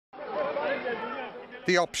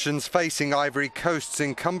The options facing Ivory Coast's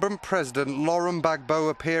incumbent President Laurent Gbagbo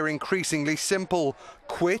appear increasingly simple: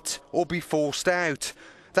 quit or be forced out.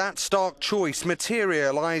 That stark choice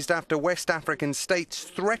materialised after West African states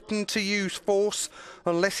threatened to use force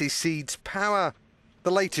unless he cedes power. The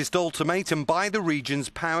latest ultimatum by the region's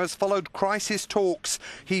powers followed crisis talks,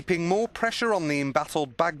 heaping more pressure on the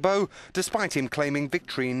embattled Gbagbo, despite him claiming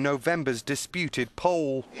victory in November's disputed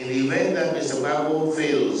poll. In the event that Mr. Gbagbo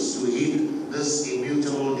fails to heed this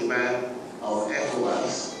immutable demand of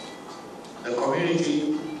ECOWAS, the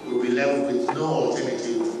community will be left with no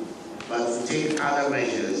alternative but to take other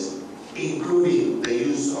measures, including the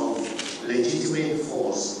use of legitimate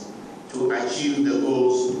force to achieve the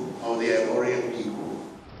goals of the Ivorian people.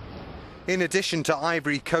 In addition to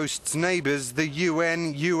Ivory Coast's neighbours, the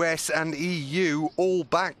UN, US and EU all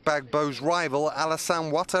back Gbagbo's rival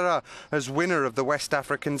Alassane Ouattara as winner of the West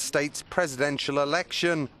African state's presidential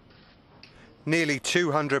election. Nearly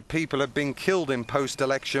 200 people have been killed in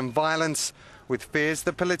post-election violence, with fears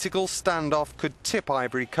the political standoff could tip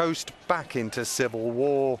Ivory Coast back into civil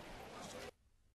war.